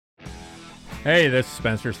Hey, this is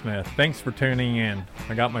Spencer Smith. Thanks for tuning in.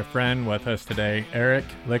 I got my friend with us today, Eric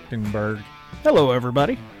Lichtenberg. Hello,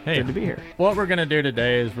 everybody. Hey, good to be here. What we're going to do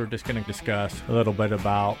today is we're just going to discuss a little bit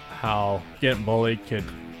about how getting bullied could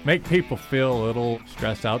make people feel a little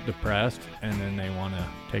stressed out, depressed, and then they want to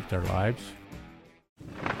take their lives.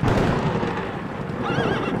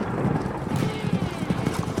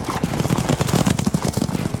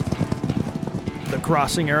 The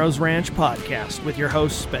Crossing Arrows Ranch podcast with your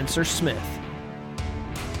host, Spencer Smith.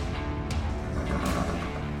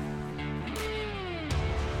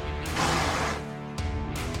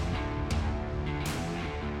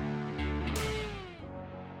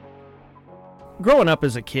 Growing up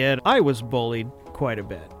as a kid, I was bullied quite a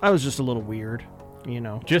bit. I was just a little weird, you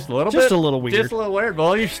know. Just a little bit? Just a little weird. Just a little weird.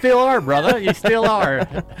 Well, you still are, brother. You still are.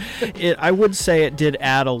 I would say it did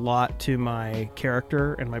add a lot to my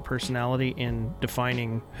character and my personality in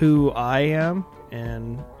defining who I am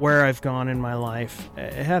and where I've gone in my life.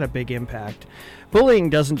 It had a big impact. Bullying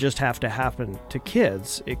doesn't just have to happen to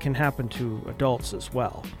kids. It can happen to adults as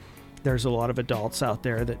well. There's a lot of adults out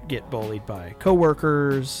there that get bullied by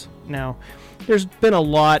coworkers. Now, there's been a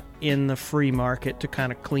lot in the free market to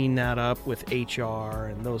kind of clean that up with HR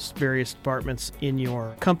and those various departments in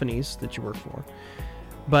your companies that you work for.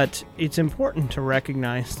 But it's important to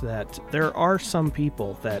recognize that there are some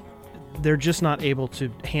people that they're just not able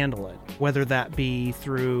to handle it, whether that be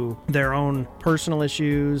through their own personal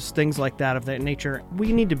issues, things like that of that nature.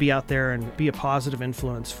 We need to be out there and be a positive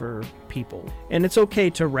influence for people. And it's okay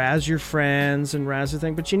to razz your friends and razz the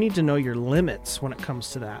thing, but you need to know your limits when it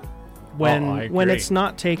comes to that. When it's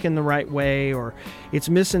not taken the right way or it's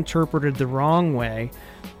misinterpreted the wrong way,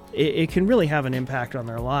 it can really have an impact on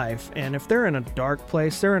their life. And if they're in a dark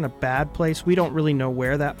place, they're in a bad place, we don't really know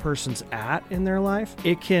where that person's at in their life,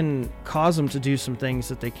 it can cause them to do some things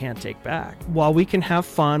that they can't take back. While we can have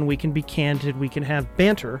fun, we can be candid, we can have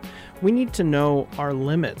banter, we need to know our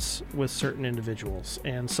limits with certain individuals.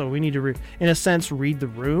 And so we need to, in a sense, read the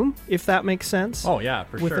room, if that makes sense. Oh, yeah,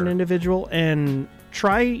 for with sure. An individual, and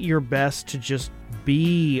try your best to just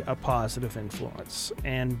be a positive influence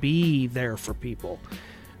and be there for people.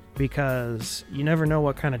 Because you never know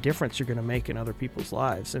what kind of difference you're going to make in other people's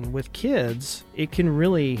lives. And with kids, it can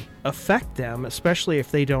really affect them, especially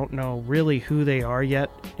if they don't know really who they are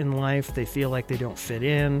yet in life. They feel like they don't fit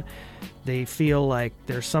in. They feel like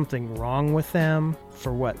there's something wrong with them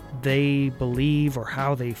for what they believe or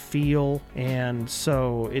how they feel. And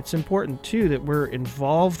so it's important, too, that we're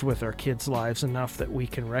involved with our kids' lives enough that we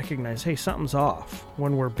can recognize, hey, something's off.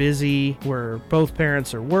 When we're busy, where both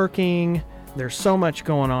parents are working, there's so much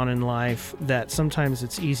going on in life that sometimes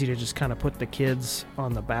it's easy to just kind of put the kids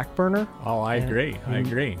on the back burner. Oh, I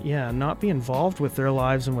agree. Yeah, not be involved with their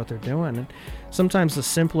lives and what they're doing. And sometimes the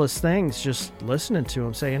simplest things, just listening to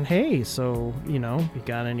them, saying, hey, so, you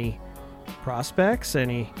got any prospects,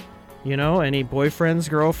 any boyfriends,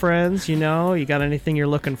 girlfriends, you got anything you're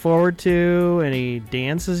looking forward to, any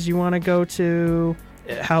dances you want to go to?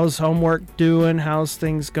 How's homework doing? How's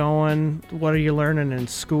things going? What are you learning in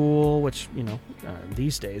school? Which,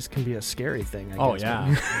 these days can be a scary thing, I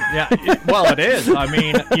guess. Yeah. Well, it is. I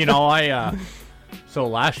mean, so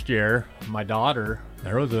last year, my daughter,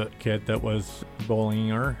 there was a kid that was bullying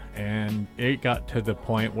her, and it got to the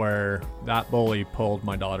point where that bully pulled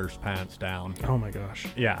my daughter's pants down. Oh my gosh.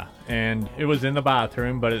 Yeah, and it was in the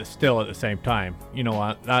bathroom, but it's still at the same time. You know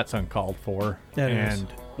what? That's uncalled for. That is.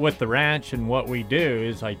 With the ranch and what we do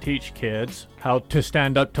is I teach kids how to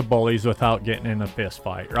stand up to bullies without getting in a fist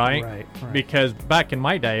fight, right? Right. Because back in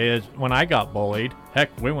my day, is when I got bullied,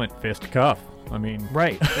 heck, we went fist cuff. I mean,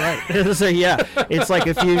 right. So yeah, it's like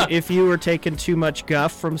if you were taking too much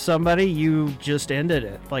guff from somebody, you just ended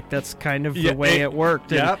it. Like that's kind of the way it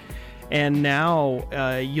worked. Yep. And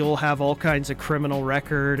now you'll have all kinds of criminal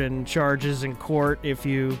record and charges in court if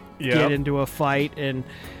you get into a fight.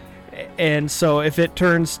 And so if it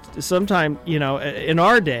turns sometime, in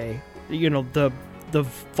our day, the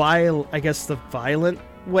violent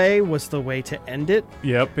way was the way to end it.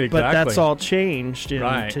 Yep, exactly. But that's all changed in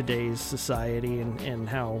right. today's society and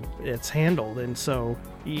how it's handled. And so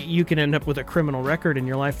you can end up with a criminal record in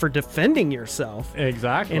your life for defending yourself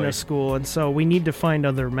exactly in a school. And so we need to find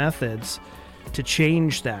other methods to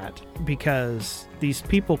change that, because these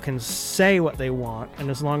people can say what they want, and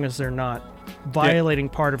as long as they're not violating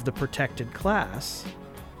part of the protected class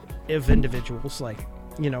of individuals, like,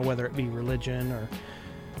 whether it be religion or,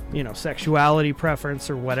 sexuality preference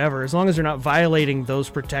or whatever, as long as they're not violating those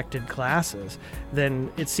protected classes,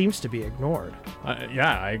 then it seems to be ignored.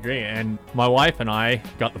 Yeah, I agree. And my wife and I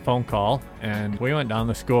got the phone call, and we went down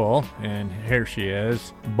to school, and here she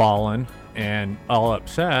is bawling and all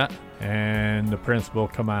upset. And the principal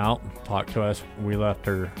come out, talked to us. We left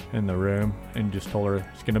her in the room and just told her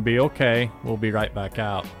it's going to be okay. We'll be right back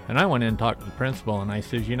out. And I went in and talked to the principal, and I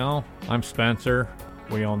says, I'm Spencer.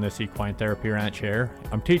 We own this equine therapy ranch here.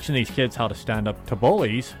 I'm teaching these kids how to stand up to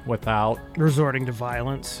bullies without resorting to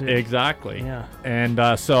violence. Exactly. Yeah.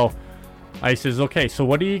 And so I says, okay, so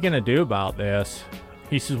what are you going to do about this?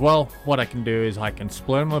 He says, well, what I can do is I can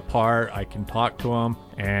split them apart. I can talk to them,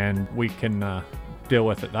 and we can deal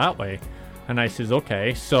with it that way. And I says,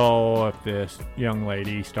 okay, so if this young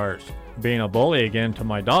lady starts being a bully again to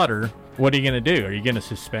my daughter, what are you going to do? Are you going to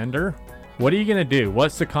suspend her? What are you going to do?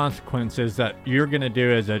 What's the consequences that you're going to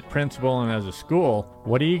do as a principal and as a school?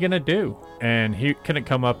 What are you going to do? And he couldn't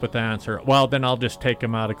come up with the answer. Well, then I'll just take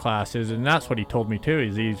him out of classes. And that's what he told me too,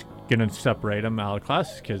 is he's going to separate them out of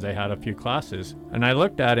classes because they had a few classes. And I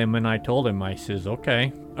looked at him and I told him, I says,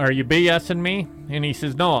 okay, are you BSing me? And he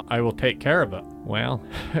says, no, I will take care of it. Well,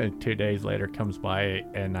 2 days later comes by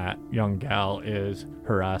and that young gal is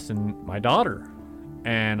harassing my daughter.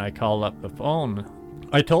 And I called up the phone.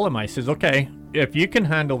 I told him, I says, okay, if you can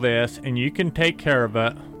handle this and you can take care of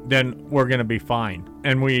it, then we're going to be fine.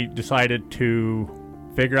 And we decided to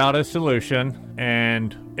figure out a solution.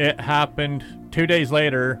 And it happened 2 days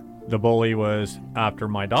later. The bully was after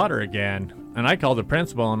my daughter again. And I called the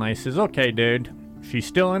principal and I says, okay, dude, she's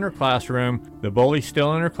still in her classroom. The bully's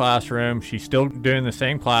still in her classroom. She's still doing the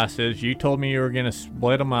same classes. You told me you were going to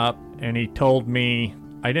split them up. And he told me,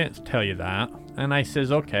 I didn't tell you that. And I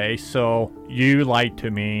says, okay, so you lied to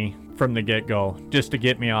me from the get-go just to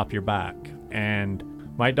get me off your back. And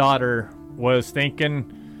my daughter was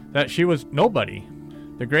thinking that she was nobody.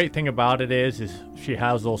 The great thing about it is she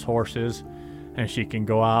has those horses and she can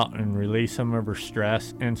go out and release some of her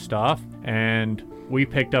stress and stuff. And we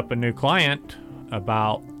picked up a new client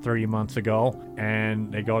about 3 months ago, and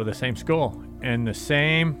they go to the same school. And the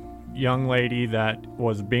same young lady that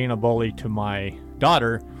was being a bully to my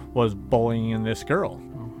daughter was bullying this girl.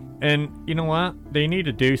 And you know what? They need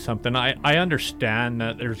to do something. I understand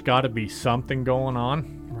that there's got to be something going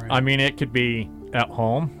on. Right. I mean, it could be at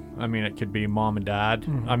home. I mean, it could be mom and dad.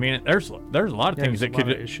 Mm-hmm. I mean, there's a lot of things that could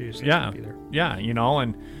issues. That could be there. Yeah,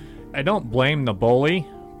 and I don't blame the bully,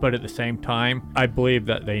 but at the same time, I believe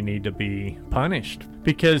that they need to be punished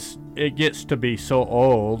because it gets to be so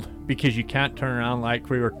old. Because you can't turn around like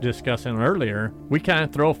we were discussing earlier. We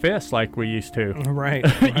can't throw fists like we used to. Right.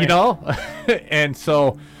 And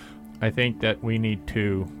so I think that we need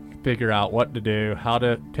to figure out what to do, how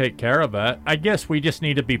to take care of it. I guess we just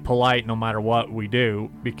need to be polite no matter what we do,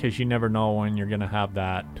 because you never know when you're going to have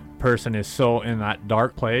that person is so in that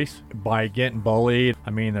dark place by getting bullied.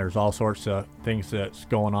 I mean, there's all sorts of things that's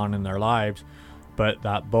going on in their lives, but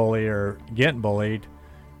that bully or getting bullied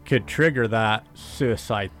could trigger that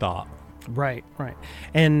suicide thought. Right.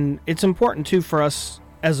 And it's important too for us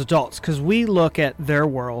as adults, because we look at their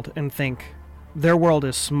world and think their world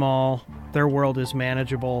is small, their world is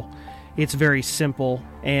manageable, it's very simple.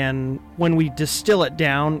 And when we distill it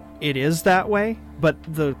down, it is that way. But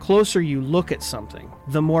the closer you look at something,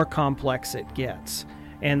 the more complex it gets.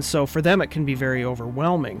 And so for them, it can be very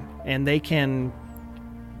overwhelming. And they can,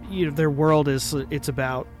 their world it's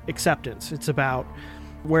about acceptance. It's about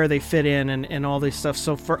where they fit in and all this stuff.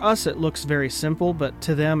 So for us, it looks very simple, but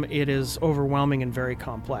to them, it is overwhelming and very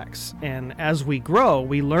complex. And as we grow,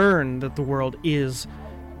 we learn that the world is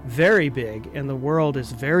very big and the world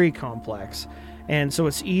is very complex. And so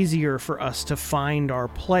it's easier for us to find our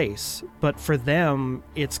place. But for them,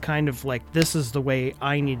 it's kind of like, this is the way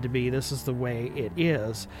I need to be. This is the way it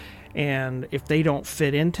is. And if they don't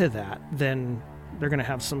fit into that, then they're going to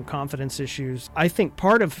have some confidence issues. I think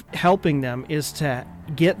part of helping them is to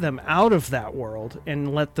get them out of that world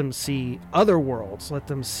and let them see other worlds. Let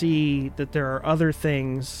them see that there are other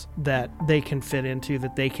things that they can fit into,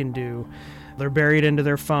 that they can do. They're buried into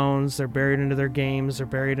their phones, they're buried into their games, they're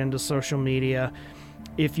buried into social media.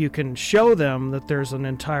 If you can show them that there's an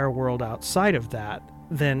entire world outside of that,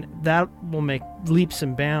 then that will make leaps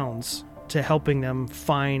and bounds to helping them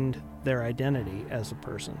find their identity as a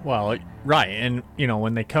person. Well, right. And,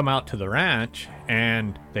 when they come out to the ranch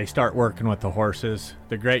and they start working with the horses,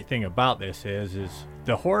 the great thing about this is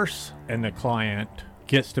the horse and the client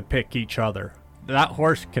gets to pick each other. That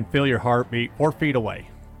horse can feel your heartbeat 4 feet away.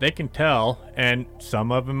 They can tell, and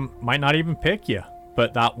some of them might not even pick you,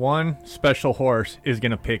 but that one special horse is going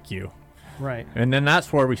to pick you. Right. And then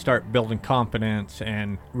that's where we start building confidence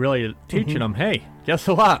and really teaching them, hey, guess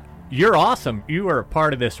what? You're awesome. You are a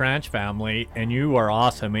part of this ranch family, and you are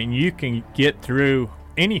awesome, and you can get through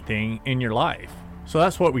anything in your life. So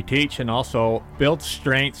that's what we teach, and also build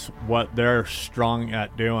strengths, what they're strong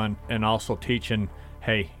at doing, and also teaching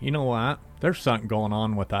hey, you know what? There's something going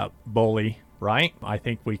on with that bully, right? I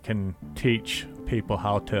think we can teach people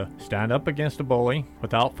how to stand up against a bully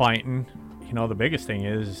without fighting. You know, the biggest thing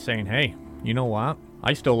is saying, hey, you know what?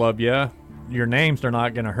 I still love you. Your names are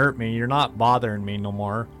not going to hurt me. You're not bothering me no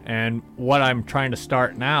more. And what I'm trying to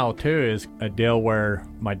start now, too, is a deal where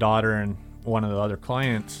my daughter and one of the other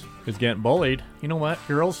clients is getting bullied. You know what,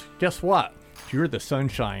 girls? Guess what? You're the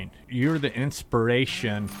sunshine. You're the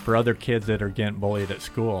inspiration for other kids that are getting bullied at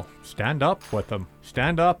school. Stand up with them.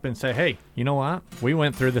 Stand up and say, hey, you know what? We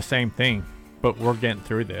went through the same thing, but we're getting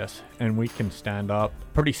through this, and we can stand up.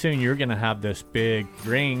 Pretty soon you're going to have this big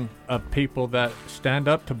ring of people that stand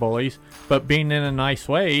up to bullies, but being in a nice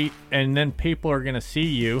way, and then people are going to see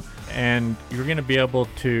you, and you're going to be able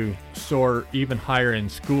to soar even higher in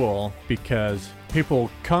school because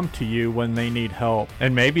people come to you when they need help.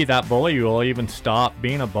 And maybe that bully will even stop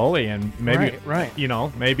being a bully, and maybe, right. you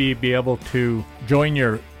know, maybe be able to join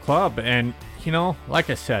your club. And, you know, like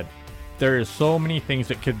I said, there is so many things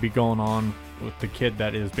that could be going on with the kid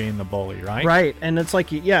that is being the bully, right? Right. And it's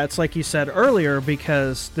like, yeah, it's like you said earlier,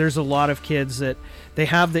 because there's a lot of kids that they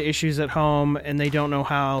have the issues at home and they don't know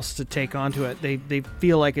how else to take onto it. They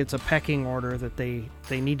feel like it's a pecking order that they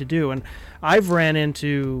need to do. And I've ran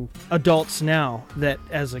into adults now that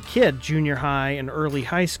as a kid, junior high and early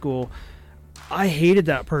high school, I hated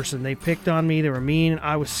that person. They picked on me. They were mean.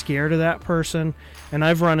 I was scared of that person. And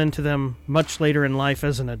I've run into them much later in life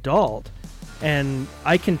as an adult. And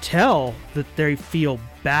I can tell that they feel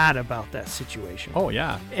bad about that situation. Oh,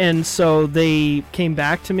 yeah. And so they came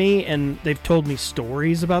back to me and they've told me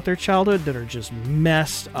stories about their childhood that are just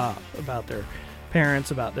messed up, about their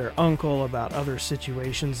parents, about their uncle, about other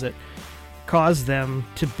situations that caused them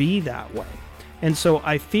to be that way. And so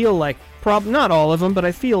I feel like, not all of them, but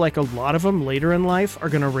I feel like a lot of them later in life are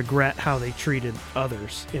going to regret how they treated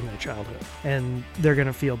others in their childhood. And they're going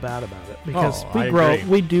to feel bad about it because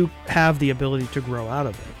we do have the ability to grow out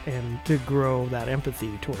of it and to grow that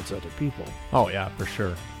empathy towards other people. Oh, yeah, for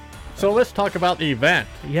sure. So let's talk about the event.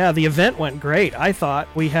 Yeah, the event went great. I thought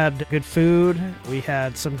we had good food. We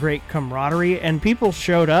had some great camaraderie, and people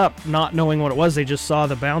showed up not knowing what it was. They just saw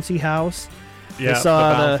the bouncy house. Yeah, they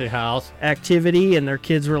saw the bouncy house activity, and their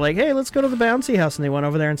kids were like, hey, let's go to the bouncy house. And they went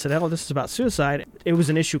over there and said, oh, this is about suicide. It was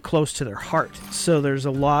an issue close to their heart. So there's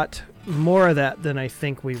a lot more of that than I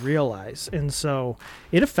think we realize. And so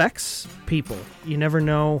it affects people. You never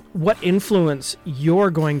know what influence you're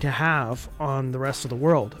going to have on the rest of the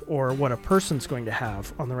world or what a person's going to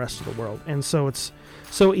have on the rest of the world. And so it's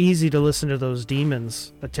so easy to listen to those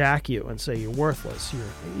demons attack you and say you're worthless,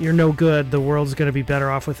 you're no good, the world's going to be better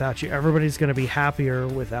off without you, everybody's going to be happier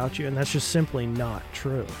without you. And that's just simply not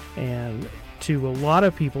true. And to a lot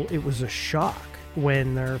of people, it was a shock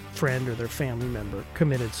when their friend or their family member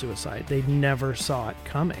committed suicide. They never saw it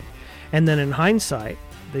coming. And then in hindsight,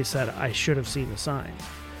 they said, I should have seen the signs.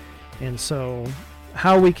 And so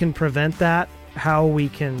how we can prevent that, how we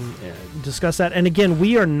can discuss that. And again,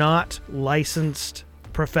 we are not licensed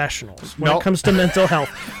professionals when it comes to mental health.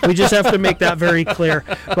 We just have to make that very clear.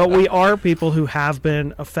 But we are people who have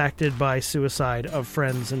been affected by suicide of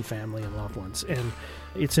friends and family and loved ones. And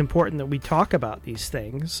it's important that we talk about these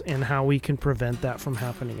things and how we can prevent that from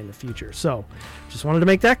happening in the future. So just wanted to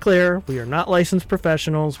make that clear. We are not licensed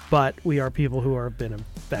professionals, but we are people who have been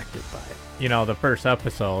affected by it. You know, the first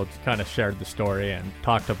episode kind of shared the story and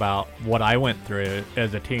talked about what I went through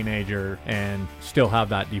as a teenager and still have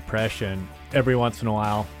that depression. Every once in a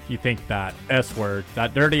while, you think that S word,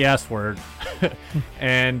 that dirty S word.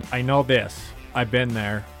 And I know this. I've been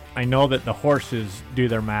there. I know that the horses do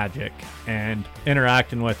their magic, and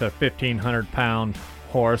interacting with a 1,500-pound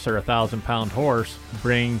horse or a 1,000-pound horse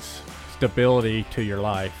brings stability to your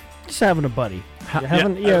life. Just having a buddy.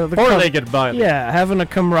 Four-legged buddy. Yeah, having a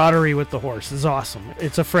camaraderie with the horse is awesome.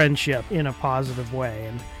 It's a friendship in a positive way,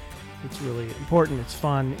 and it's really important. It's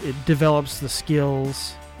fun. It develops the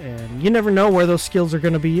skills, and you never know where those skills are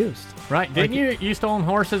going to be used. Right. Didn't you used to own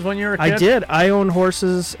horses when you were a kid? I did. I own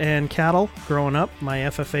horses and cattle growing up. My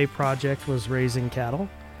FFA project was raising cattle.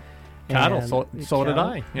 Cattle, so did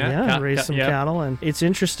I. Yeah, raised some cattle. And it's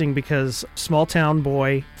interesting because small town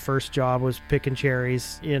boy, first job was picking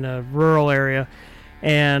cherries in a rural area.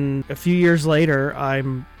 And a few years later,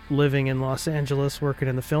 I'm living in Los Angeles, working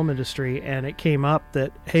in the film industry, and it came up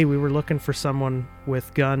that, hey, we were looking for someone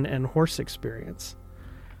with gun and horse experience.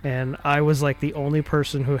 And I was like the only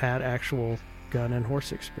person who had actual gun and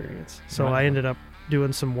horse experience. So I ended up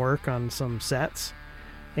doing some work on some sets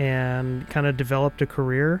and kind of developed a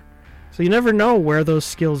career. So you never know where those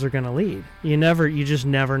skills are going to lead. You just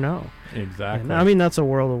never know. Exactly. And, I mean, that's a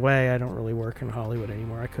world away. I don't really work in Hollywood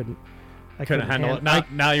anymore. I couldn't handle it.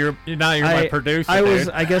 Now you're my producer.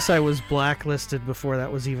 I guess I was blacklisted before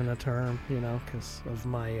that was even a term, because of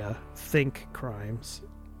my think crimes.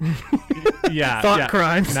 Thought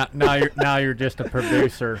crimes. Now you're just a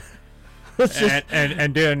producer,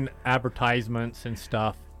 and doing advertisements and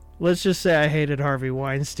stuff. Let's just say I hated Harvey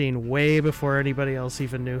Weinstein way before anybody else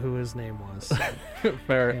even knew who his name was.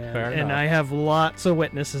 Fair enough. And I have lots of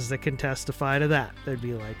witnesses that can testify to that. They'd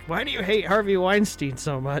be like, "Why do you hate Harvey Weinstein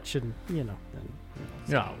so much?" And we're not.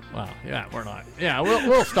 Yeah,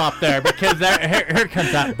 we'll stop there because here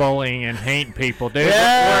comes that bullying and hating people, dude.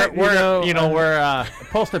 Yeah, we're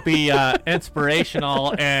supposed to be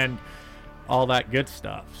inspirational and all that good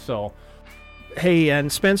stuff. So. Hey, and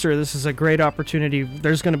Spencer, this is a great opportunity.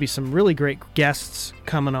 There's going to be some really great guests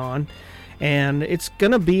coming on, and it's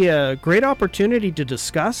going to be a great opportunity to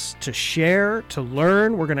discuss, to share, to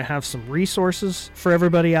learn. We're going to have some resources for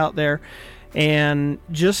everybody out there, and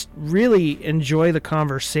just really enjoy the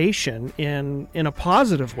conversation in a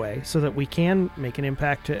positive way so that we can make an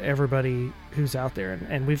impact to everybody who's out there.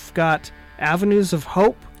 And we've got Avenues of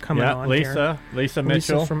Hope coming on here. Lisa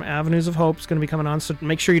Mitchell. Lisa from Avenues of Hope is going to be coming on, so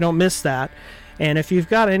make sure you don't miss that. And if you've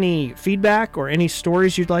got any feedback or any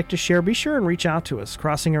stories you'd like to share, be sure and reach out to us,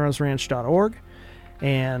 crossingarrowsranch.org.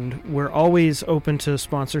 And we're always open to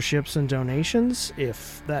sponsorships and donations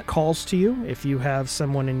if that calls to you. If you have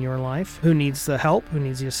someone in your life who needs the help, who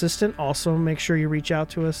needs the assistance, also make sure you reach out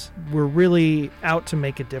to us. We're really out to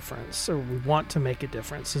make a difference, or we want to make a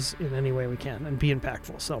difference in any way we can and be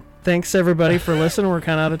impactful. So thanks, everybody, for listening. We're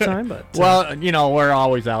kind of out of time. But well, we're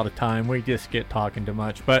always out of time. We just get talking too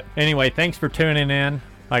much. But anyway, thanks for tuning in.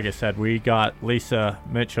 Like I said, we got Lisa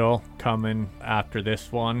Mitchell coming after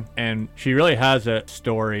this one, and she really has a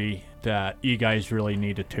story that you guys really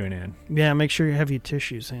need to tune in. Yeah, make sure you have your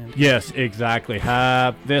tissues handy. Yes, exactly.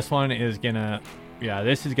 This one is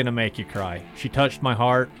this is gonna make you cry. She touched my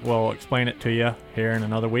heart. We'll explain it to you here in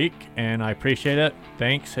another week, and I appreciate it.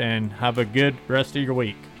 Thanks, and have a good rest of your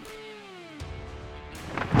week.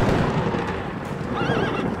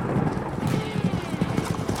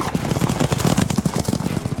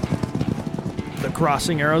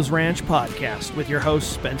 Crossing Arrows Ranch podcast with your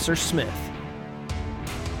host, Spencer Smith.